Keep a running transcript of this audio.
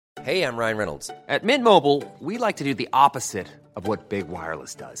Hey, I'm Ryan Reynolds. At Mint Mobile, we like to do the opposite of what Big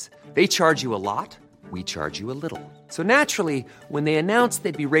Wireless does. They charge you a lot, we charge you a little. So naturally, when they announced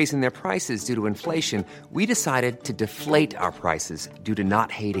they'd be raising their prices due to inflation, we decided to deflate our prices due to not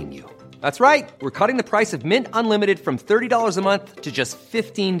hating you. That's right. We're cutting the price of Mint Unlimited from $30 a month to just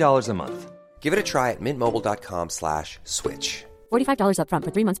 $15 a month. Give it a try at mintmobile.com/switch. $45 up front for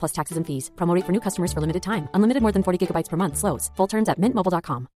 3 months plus taxes and fees. Promo rate for new customers for limited time. Unlimited more than 40 gigabytes per month. Slows full terms at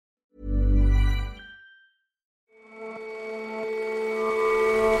mintmobile.com.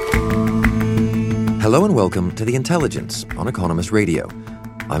 Hello and welcome to The Intelligence on Economist Radio.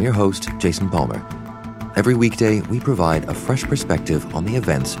 I'm your host, Jason Palmer. Every weekday, we provide a fresh perspective on the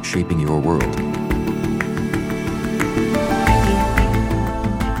events shaping your world.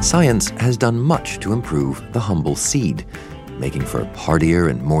 Science has done much to improve the humble seed, making for hardier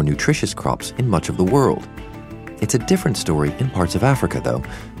and more nutritious crops in much of the world. It's a different story in parts of Africa, though,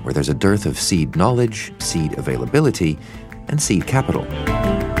 where there's a dearth of seed knowledge, seed availability, and seed capital.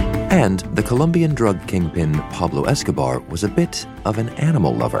 And the Colombian drug kingpin Pablo Escobar was a bit of an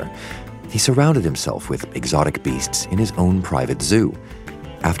animal lover. He surrounded himself with exotic beasts in his own private zoo.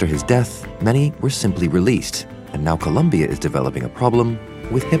 After his death, many were simply released, and now Colombia is developing a problem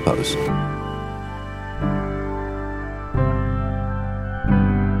with hippos.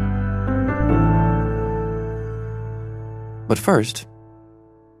 But first,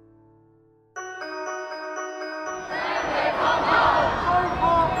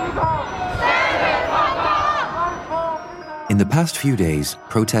 in the past few days,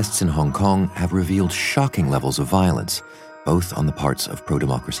 protests in Hong Kong have revealed shocking levels of violence, both on the parts of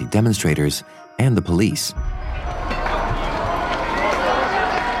pro-democracy demonstrators and the police.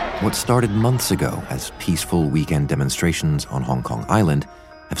 What started months ago as peaceful weekend demonstrations on Hong Kong Island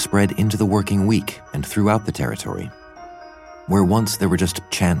have spread into the working week and throughout the territory. Where once there were just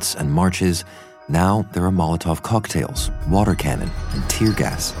chants and marches, now there are Molotov cocktails, water cannon, and tear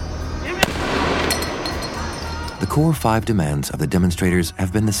gas. The core 5 demands of the demonstrators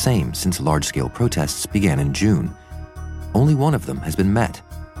have been the same since large-scale protests began in June. Only one of them has been met,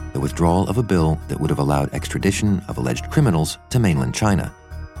 the withdrawal of a bill that would have allowed extradition of alleged criminals to mainland China.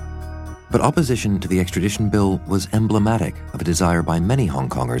 But opposition to the extradition bill was emblematic of a desire by many Hong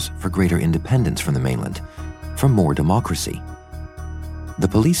Kongers for greater independence from the mainland, for more democracy. The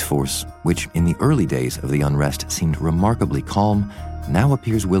police force, which in the early days of the unrest seemed remarkably calm, now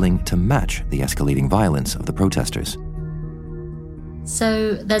appears willing to match the escalating violence of the protesters.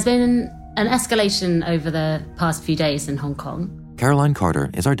 So there's been an escalation over the past few days in Hong Kong. Caroline Carter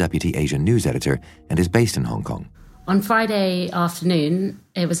is our deputy Asia news editor and is based in Hong Kong. On Friday afternoon,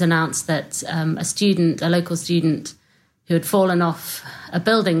 it was announced that a local student who had fallen off a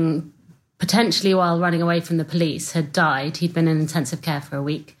building, potentially while running away from the police, had died. He'd been in intensive care for a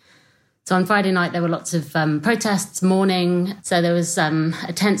week. So on Friday night, there were lots of protests, mourning. So there was a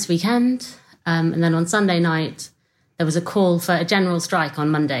tense weekend. And then on Sunday night, there was a call for a general strike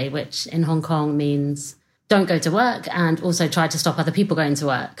on Monday, which in Hong Kong means don't go to work and also try to stop other people going to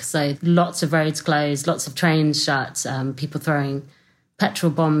work. So lots of roads closed, lots of trains shut, people throwing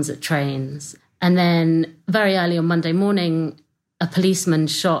petrol bombs at trains. And then very early on Monday morning, a policeman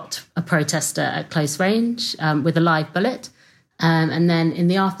shot a protester at close range with a live bullet. And then in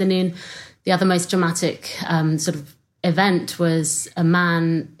the afternoon, the other most dramatic sort of event was a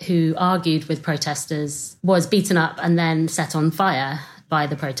man who argued with protesters, was beaten up and then set on fire by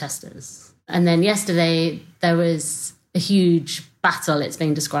the protesters. And then yesterday, there was a huge battle, it's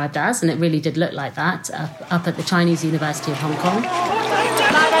being described as, and it really did look like that, up at the Chinese University of Hong Kong,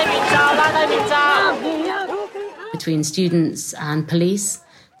 between students and police.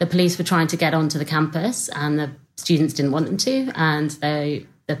 The police were trying to get onto the campus and the students didn't want them to, and the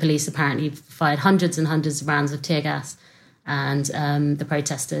police apparently fired hundreds and hundreds of rounds of tear gas, and the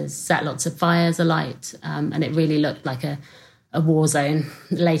protesters set lots of fires alight, and it really looked like a war zone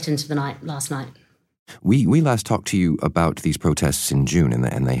late into the night last night. We last talked to you about these protests in June,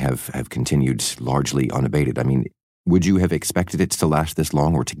 and they have continued largely unabated. I mean, would you have expected it to last this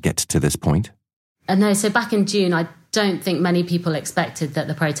long or to get to this point? No, so back in June, I don't think many people expected that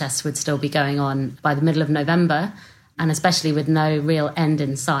the protests would still be going on by the middle of November, and especially with no real end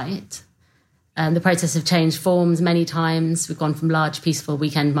in sight. The protests have changed forms many times. We've gone from large, peaceful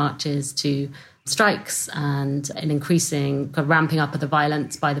weekend marches to strikes and an increasing ramping up of the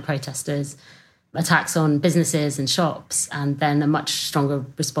violence by the protesters, attacks on businesses and shops, and then a much stronger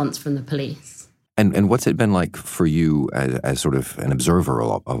response from the police. And what's it been like for you as sort of an observer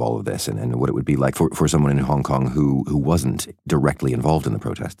of all of this, and what it would be like for someone in Hong Kong who wasn't directly involved in the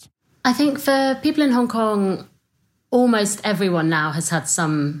protests? I think for people in Hong Kong, almost everyone now has had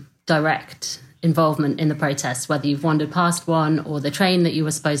some direct involvement in the protests, whether you've wandered past one or the train that you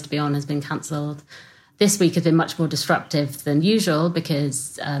were supposed to be on has been cancelled. This week has been much more disruptive than usual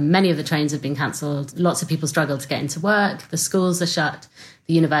because many of the trains have been cancelled. Lots of people struggle to get into work. The schools are shut.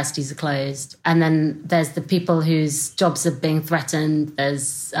 The universities are closed. And then there's the people whose jobs are being threatened.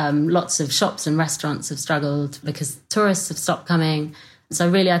 There's lots of shops and restaurants have struggled because tourists have stopped coming. So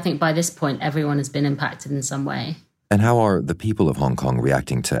really, I think by this point, everyone has been impacted in some way. And how are the people of Hong Kong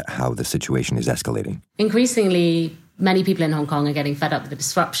reacting to how the situation is escalating? Increasingly, many people in Hong Kong are getting fed up with the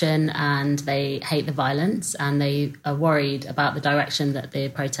disruption and they hate the violence and they are worried about the direction that the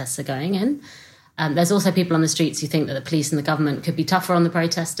protests are going in. There's also people on the streets who think that the police and the government could be tougher on the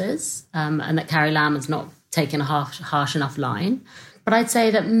protesters and that Carrie Lam has not taken a harsh enough line. But I'd say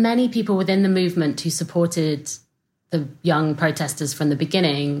that many people within the movement who supported the young protesters from the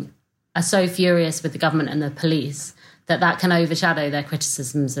beginning are so furious with the government and the police that can overshadow their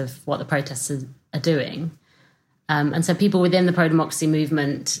criticisms of what the protesters are doing. And so people within the pro-democracy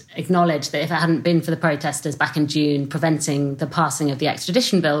movement acknowledge that if it hadn't been for the protesters back in June preventing the passing of the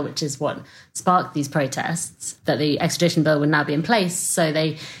extradition bill, which is what sparked these protests, that the extradition bill would now be in place. So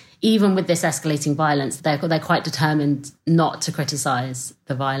they, even with this escalating violence, they're quite determined not to criticise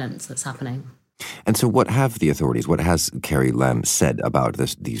the violence that's happening. And so what have the authorities, what has Carrie Lam said about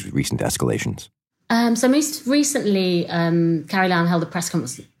these recent escalations? So most recently, Carrie Lam held a press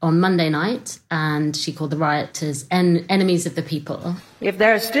conference on Monday night and she called the rioters enemies of the people. If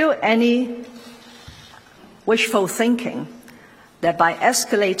there is still any wishful thinking that by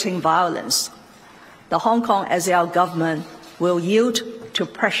escalating violence, the Hong Kong SAR government will yield to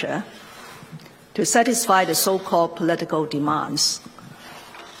pressure to satisfy the so-called political demands,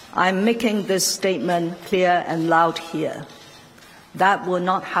 I'm making this statement clear and loud here. That will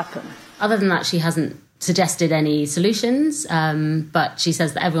not happen. Other than that, she hasn't suggested any solutions, but she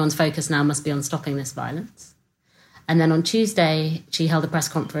says that everyone's focus now must be on stopping this violence. And then on Tuesday, she held a press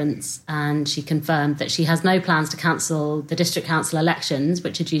conference and she confirmed that she has no plans to cancel the district council elections,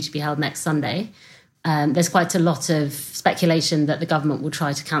 which are due to be held next Sunday. There's quite a lot of speculation that the government will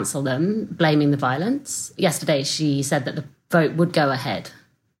try to cancel them, blaming the violence. Yesterday, she said that the vote would go ahead.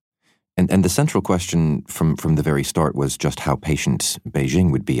 And the central question from the very start was just how patient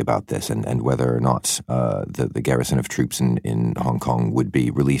Beijing would be about this and whether or not the garrison of troops in Hong Kong would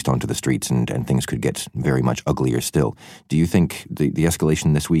be released onto the streets and things could get very much uglier still. Do you think the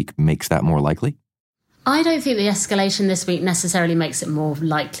escalation this week makes that more likely? I don't think the escalation this week necessarily makes it more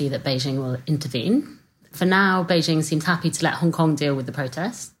likely that Beijing will intervene. For now, Beijing seems happy to let Hong Kong deal with the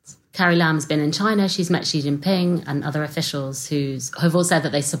protests. Carrie Lam's been in China. She's met Xi Jinping and other officials who have all said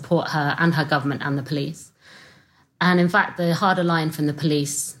that they support her and her government and the police. And in fact, the harder line from the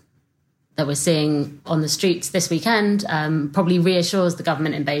police that we're seeing on the streets this weekend probably reassures the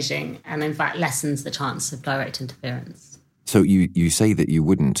government in Beijing and in fact lessens the chance of direct interference. So you say that you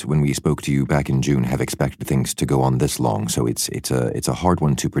wouldn't, when we spoke to you back in June, have expected things to go on this long. So it's a hard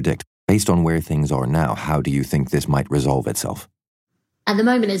one to predict. Based on where things are now, how do you think this might resolve itself? At the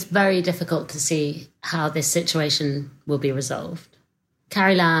moment, it's very difficult to see how this situation will be resolved.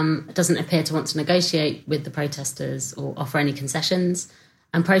 Carrie Lam doesn't appear to want to negotiate with the protesters or offer any concessions.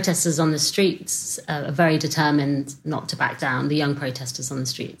 And protesters on the streets are very determined not to back down. The young protesters on the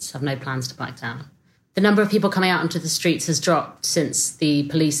streets have no plans to back down. The number of people coming out onto the streets has dropped since the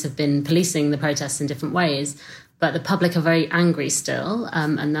police have been policing the protests in different ways. But the public are very angry still.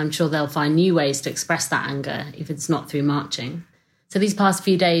 And I'm sure they'll find new ways to express that anger if it's not through marching. So these past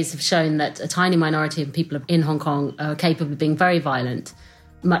few days have shown that a tiny minority of people in Hong Kong are capable of being very violent,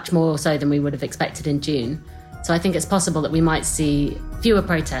 much more so than we would have expected in June. So I think it's possible that we might see fewer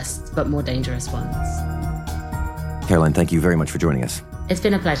protests, but more dangerous ones. Caroline, thank you very much for joining us. It's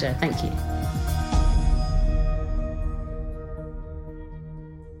been a pleasure. Thank you.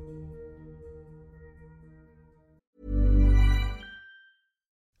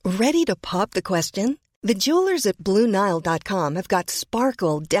 Ready to pop the question? The jewelers at BlueNile.com have got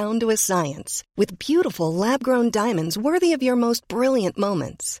sparkle down to a science with beautiful lab-grown diamonds worthy of your most brilliant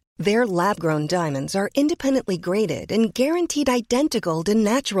moments. Their lab-grown diamonds are independently graded and guaranteed identical to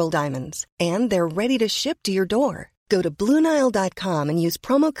natural diamonds, and they're ready to ship to your door. Go to BlueNile.com and use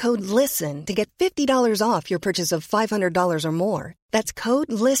promo code LISTEN to get $50 off your purchase of $500 or more. That's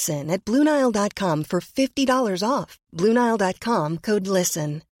code LISTEN at BlueNile.com for $50 off. BlueNile.com, code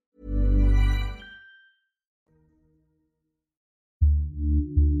LISTEN.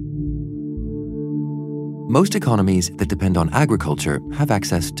 Most economies that depend on agriculture have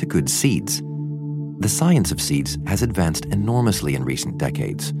access to good seeds. The science of seeds has advanced enormously in recent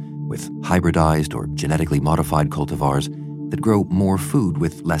decades, with hybridized or genetically modified cultivars, that grow more food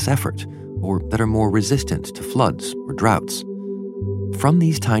with less effort, or that are more resistant to floods or droughts. From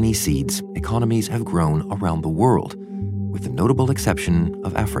these tiny seeds, economies have grown around the world, with the notable exception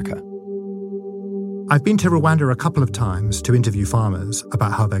of Africa. I've been to Rwanda a couple of times to interview farmers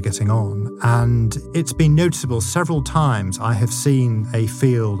about how they're getting on, and it's been noticeable several times I have seen a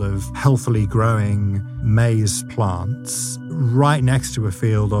field of healthily growing maize plants right next to a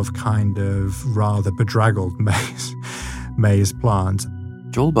field of kind of rather bedraggled maize plants.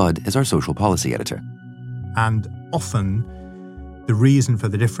 Joel Budd is our social policy editor. And often the reason for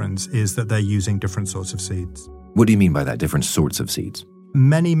the difference is that they're using different sorts of seeds. What do you mean by that, different sorts of seeds?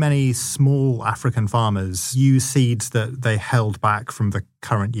 Many small African farmers use seeds that they held back from the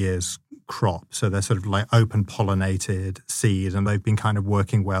current year's crop. So they're sort of like open pollinated seed, and they've been kind of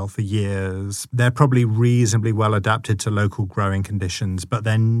working well for years. They're probably reasonably well adapted to local growing conditions, but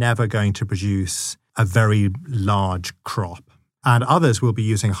they're never going to produce a very large crop. And others will be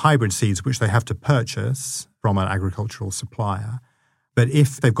using hybrid seeds, which they have to purchase from an agricultural supplier. But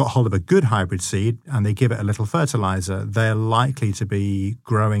if they've got hold of a good hybrid seed and they give it a little fertilizer, they're likely to be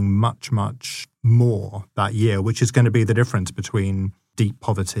growing much more that year, which is going to be the difference between deep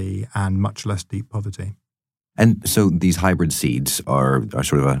poverty and much less deep poverty. And so these hybrid seeds are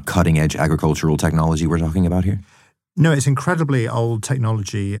sort of a cutting-edge agricultural technology we're talking about here? No, it's incredibly old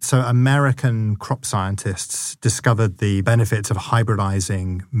technology. So American crop scientists discovered the benefits of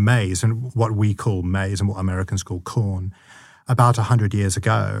hybridizing maize, and what we call maize and what Americans call corn, about 100 years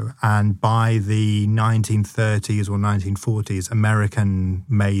ago. And by the 1930s or 1940s, American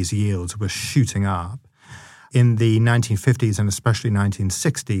maize yields were shooting up. In the 1950s and especially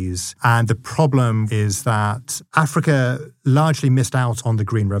 1960s. And the problem is that Africa largely missed out on the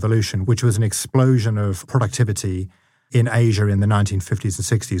Green Revolution, which was an explosion of productivity in Asia in the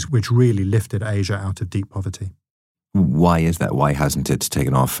 1950s and 60s, which really lifted Asia out of deep poverty. Why is that? Why hasn't it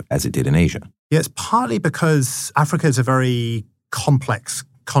taken off as it did in Asia? Yeah, it's partly because Africa is a very complex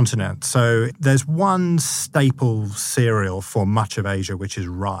continent. So there's one staple cereal for much of Asia, which is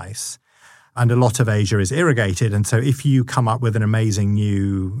rice. And a lot of Asia is irrigated. And so if you come up with an amazing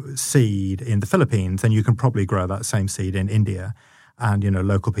new seed in the Philippines, then you can probably grow that same seed in India. And,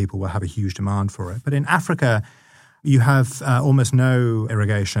 local people will have a huge demand for it. But in Africa, you have almost no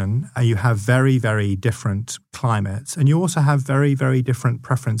irrigation. You have very, very different climates. And you also have very, very different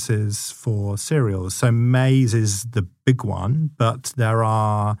preferences for cereals. So maize is the big one, but there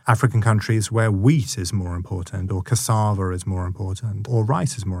are African countries where wheat is more important, or cassava is more important, or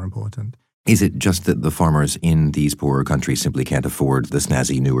rice is more important. Is it just that the farmers in these poorer countries simply can't afford the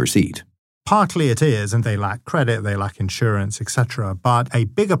snazzy newer seed? Partly it is, and they lack credit, they lack insurance, etc. But a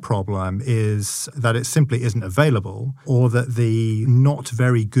bigger problem is that it simply isn't available, or that the not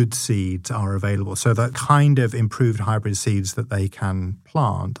very good seeds are available. So the kind of improved hybrid seeds that they can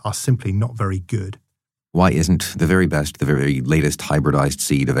plant are simply not very good. Why isn't the very best, the very latest hybridized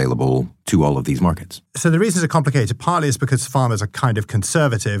seed available to all of these markets? So the reasons are complicated. Partly is because farmers are kind of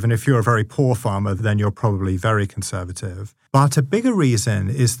conservative, and if you're a very poor farmer, then you're probably very conservative. But a bigger reason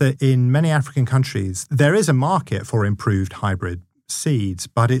is that in many African countries, there is a market for improved hybrid seeds,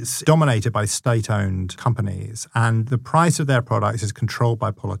 but it's dominated by state-owned companies, and the price of their products is controlled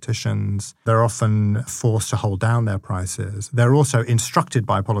by politicians. They're often forced to hold down their prices. They're also instructed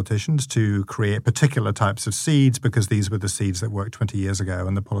by politicians to create particular types of seeds because these were the seeds that worked 20 years ago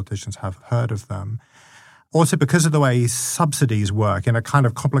and the politicians have heard of them. Also, because of the way subsidies work in a kind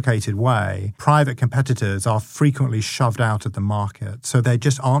of complicated way, private competitors are frequently shoved out of the market. So there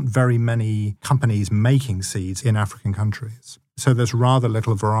just aren't very many companies making seeds in African countries. So there's rather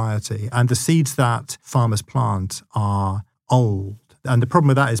little variety. And the seeds that farmers plant are old. And the problem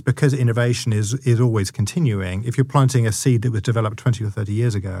with that is because innovation is always continuing, if you're planting a seed that was developed 20 or 30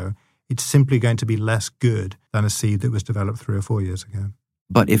 years ago, it's simply going to be less good than a seed that was developed 3 or 4 years ago.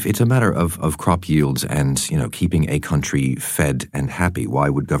 But if it's a matter of crop yields and, keeping a country fed and happy, why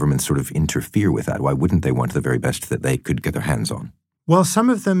would governments sort of interfere with that? Why wouldn't they want the very best that they could get their hands on? Well, some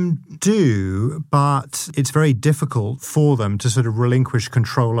of them do, but it's very difficult for them to sort of relinquish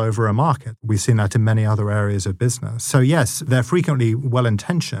control over a market. We've seen that in many other areas of business. So yes, they're frequently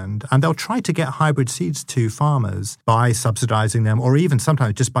well-intentioned, and they'll try to get hybrid seeds to farmers by subsidizing them, or even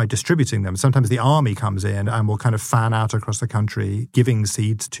sometimes just by distributing them. Sometimes the army comes in and will kind of fan out across the country, giving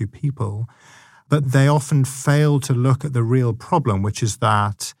seeds to people. But they often fail to look at the real problem, which is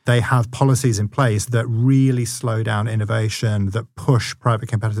that they have policies in place that really slow down innovation, that push private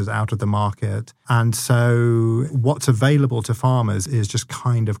competitors out of the market. And so what's available to farmers is just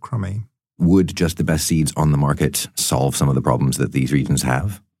kind of crummy. Would just the best seeds on the market solve some of the problems that these regions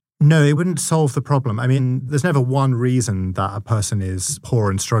have? No, it wouldn't solve the problem. I mean, there's never one reason that a person is poor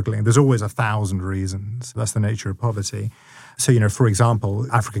and struggling. There's always 1,000 reasons. That's the nature of poverty. So, for example,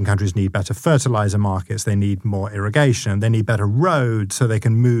 African countries need better fertilizer markets. They need more irrigation. They need better roads so they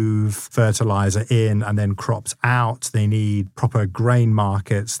can move fertilizer in and then crops out. They need proper grain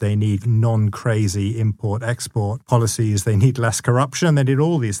markets. They need non-crazy import-export policies. They need less corruption. They need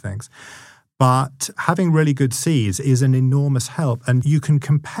all these things. But having really good seeds is an enormous help. And you can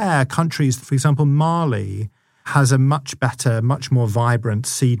compare countries, for example, Mali has a much better, much more vibrant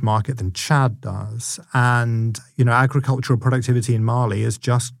seed market than Chad does. And, agricultural productivity in Mali is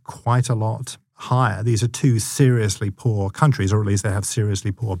just quite a lot higher. These are two seriously poor countries, or at least they have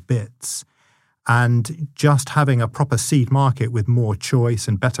seriously poor bits. And just having a proper seed market with more choice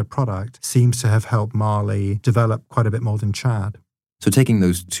and better product seems to have helped Mali develop quite a bit more than Chad. So taking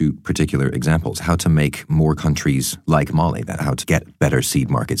those two particular examples, how to make more countries like Mali, how to get better seed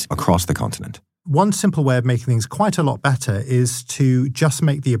markets across the continent? One simple way of making things quite a lot better is to just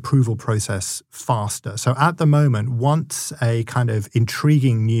make the approval process faster. So at the moment, once a kind of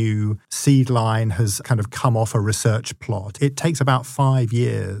intriguing new seed line has kind of come off a research plot, it takes about 5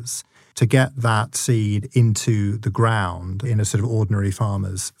 years to get that seed into the ground in a sort of ordinary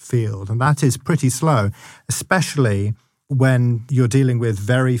farmer's field. And that is pretty slow, especially when you're dealing with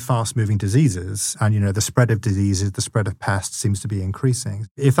very fast-moving diseases and, the spread of diseases, the spread of pests seems to be increasing.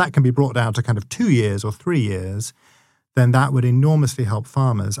 If that can be brought down to kind of 2 years or 3 years, then that would enormously help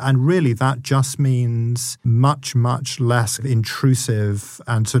farmers. And really, that just means much, much less intrusive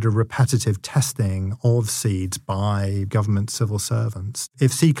and sort of repetitive testing of seeds by government civil servants.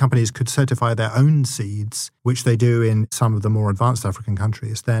 If seed companies could certify their own seeds, which they do in some of the more advanced African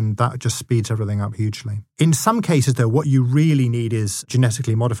countries, then that just speeds everything up hugely. In some cases, though, what you really need is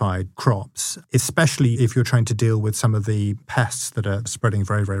genetically modified crops, especially if you're trying to deal with some of the pests that are spreading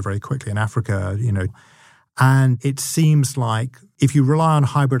very, very, very quickly in Africa, And it seems like if you rely on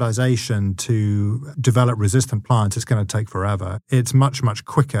hybridization to develop resistant plants, it's going to take forever. It's much, much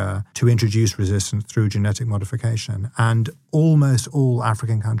quicker to introduce resistance through genetic modification. And almost all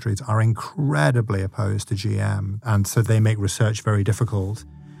African countries are incredibly opposed to GM. And so they make research very difficult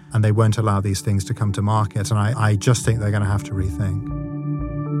and they won't allow these things to come to market. And I just think they're going to have to rethink.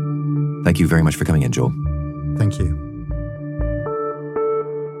 Thank you very much for coming in, Joel. Thank you.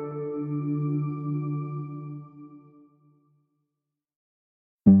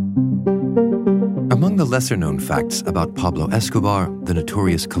 Among the lesser-known facts about Pablo Escobar, the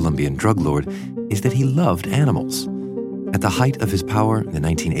notorious Colombian drug lord, is that he loved animals. At the height of his power in the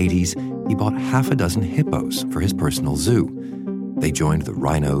 1980s, he bought 6 hippos for his personal zoo. They joined the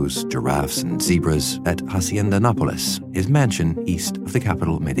rhinos, giraffes, and zebras at Hacienda Nápoles, his mansion east of the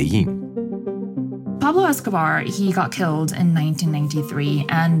capital Medellin. Pablo Escobar, he got killed in 1993,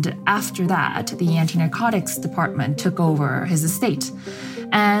 and after that, the anti-narcotics department took over his estate.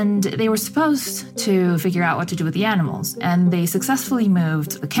 And they were supposed to figure out what to do with the animals, and they successfully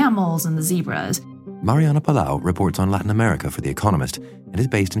moved the camels and the zebras. Mariana Palau reports on Latin America for The Economist and is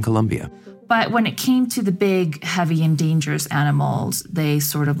based in Colombia. But when it came to the big, heavy, and dangerous animals, they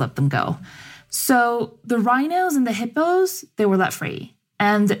sort of let them go. So the rhinos and the hippos, they were let free.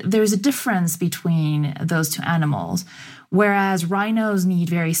 And there's a difference between those two animals. Whereas rhinos need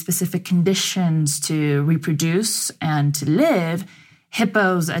very specific conditions to reproduce and to live,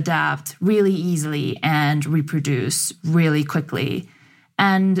 hippos adapt really easily and reproduce really quickly.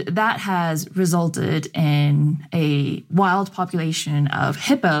 And that has resulted in a wild population of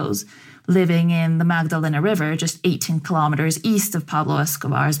hippos living in the Magdalena River, just 18 kilometers east of Pablo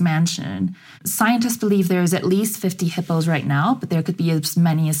Escobar's mansion. Scientists believe there's at least 50 hippos right now, but there could be as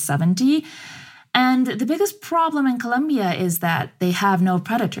many as 70. And the biggest problem in Colombia is that they have no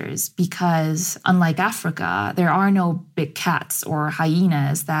predators because, unlike Africa, there are no big cats or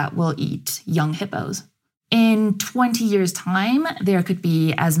hyenas that will eat young hippos. In 20 years' time, there could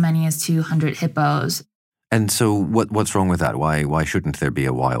be as many as 200 hippos. And so what's wrong with that? Why shouldn't there be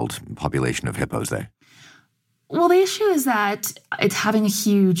a wild population of hippos there? Well, the issue is that it's having a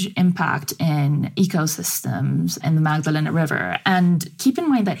huge impact in ecosystems in the Magdalena River. And keep in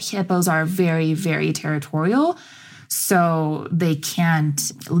mind that hippos are very, very territorial. So they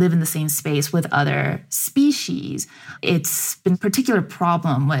can't live in the same space with other species. It's been a particular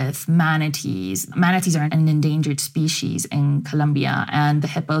problem with manatees. Manatees are an endangered species in Colombia, and the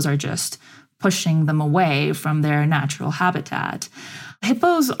hippos are just pushing them away from their natural habitat.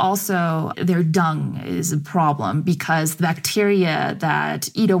 Hippos also, their dung is a problem because the bacteria that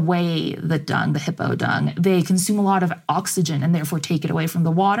eat away the dung, the hippo dung, they consume a lot of oxygen and therefore take it away from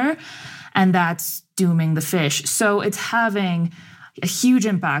the water, and that's dooming the fish. So it's having a huge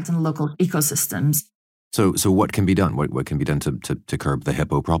impact on local ecosystems. So what can be done? What can be done to curb the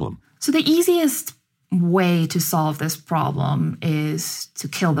hippo problem? So the easiest way to solve this problem is to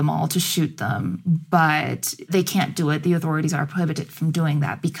kill them all, to shoot them. But they can't do it. The authorities are prohibited from doing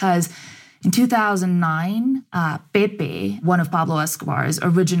that because in 2009, Pepe, one of Pablo Escobar's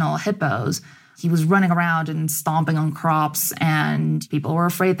original hippos, he was running around and stomping on crops, and people were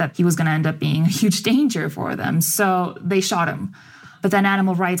afraid that he was going to end up being a huge danger for them. So they shot him. But then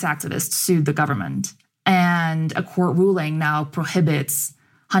animal rights activists sued the government. And a court ruling now prohibits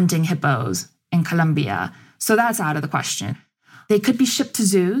hunting hippos in Colombia. So that's out of the question. They could be shipped to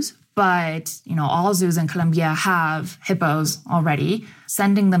zoos, but all zoos in Colombia have hippos already.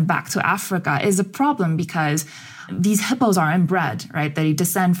 Sending them back to Africa is a problem because these hippos are inbred, right? They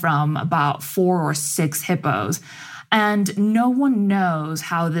descend from about 4 or 6 hippos. And no one knows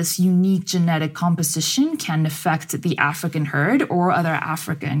how this unique genetic composition can affect the African herd or other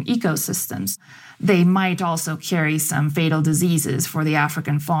African ecosystems. They might also carry some fatal diseases for the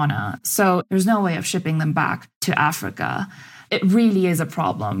African fauna. So there's no way of shipping them back to Africa. It really is a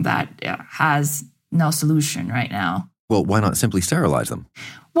problem that has no solution right now. Well, why not simply sterilize them?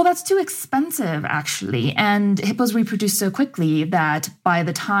 Well, that's too expensive, actually. And hippos reproduce so quickly that by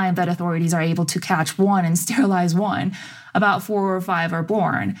the time that authorities are able to catch one and sterilize one, about 4 or 5 are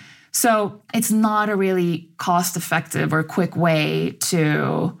born. So it's not a really cost-effective or quick way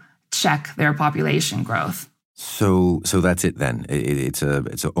to check their population growth. So that's it then. It's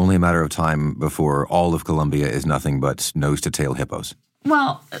only a matter of time before all of Colombia is nothing but nose-to-tail hippos.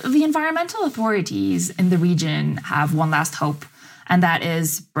 Well, the environmental authorities in the region have one last hope, and that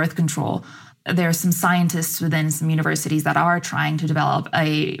is birth control. There are some scientists within some universities that are trying to develop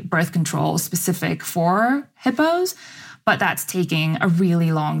a birth control specific for hippos, but that's taking a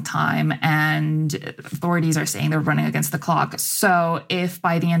really long time, and authorities are saying they're running against the clock. So if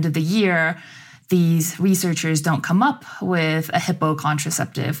by the end of the year, these researchers don't come up with a hippo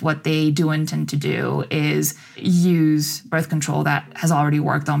contraceptive, what they do intend to do is use birth control that has already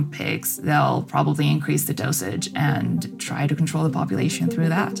worked on pigs. They'll probably increase the dosage and try to control the population through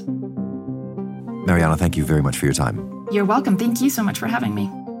that. Mariana, thank you very much for your time. You're welcome. Thank you so much for having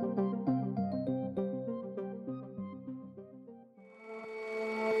me.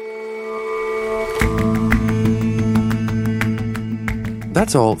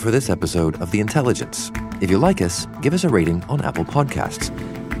 That's all for this episode of The Intelligence. If you like us, give us a rating on Apple Podcasts.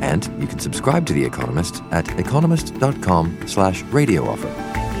 And you can subscribe to The Economist at economist.com/radio offer.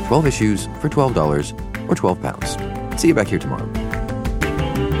 12 issues for $12 or £12. See you back here tomorrow.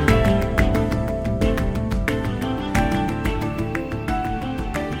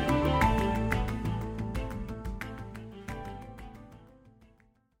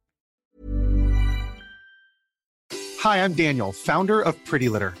 Hi, I'm Daniel, founder of Pretty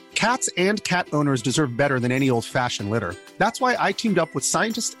Litter. Cats and cat owners deserve better than any old-fashioned litter. That's why I teamed up with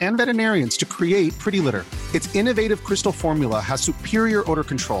scientists and veterinarians to create Pretty Litter. Its innovative crystal formula has superior odor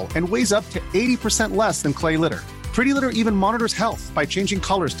control and weighs up to 80% less than clay litter. Pretty Litter even monitors health by changing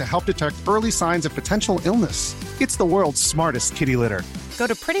colors to help detect early signs of potential illness. It's the world's smartest kitty litter. Go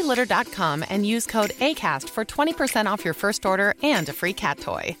to prettylitter.com and use code ACAST for 20% off your first order and a free cat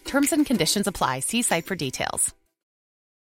toy. Terms and conditions apply. See site for details.